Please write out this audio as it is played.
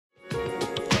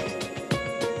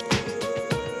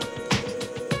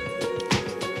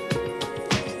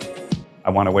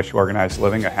want to wish Organized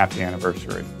Living a happy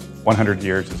anniversary. 100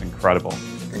 years is incredible.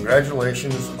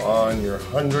 Congratulations on your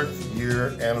 100th year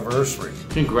anniversary.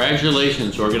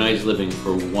 Congratulations, Organized Living,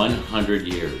 for 100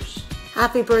 years.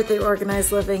 Happy birthday,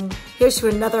 Organized Living. Here's to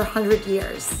another 100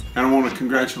 years. And I want to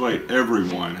congratulate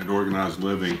everyone at Organized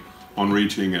Living on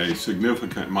reaching a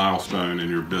significant milestone in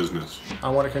your business. I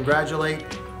want to congratulate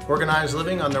Organized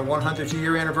Living on their 100th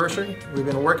year anniversary. We've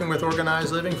been working with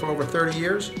Organized Living for over 30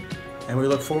 years, and we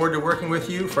look forward to working with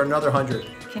you for another 100.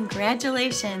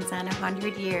 Congratulations on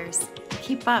 100 years.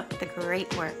 Keep up the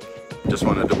great work. Just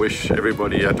wanted to wish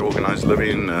everybody at Organized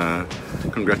Living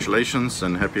congratulations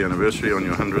and happy anniversary on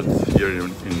your 100th year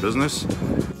in business.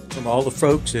 From all the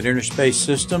folks at Interspace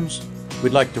Systems,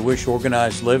 we'd like to wish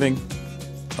Organized Living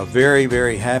a very,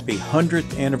 very happy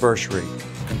 100th anniversary.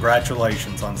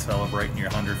 Congratulations on celebrating your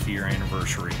 100th year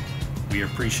anniversary. We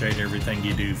appreciate everything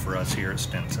you do for us here at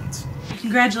Stinson's.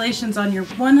 Congratulations on your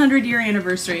 100-year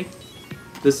anniversary.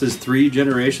 This is 3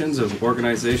 generations of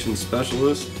organization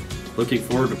specialists looking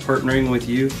forward to partnering with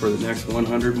you for the next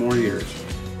 100 more years.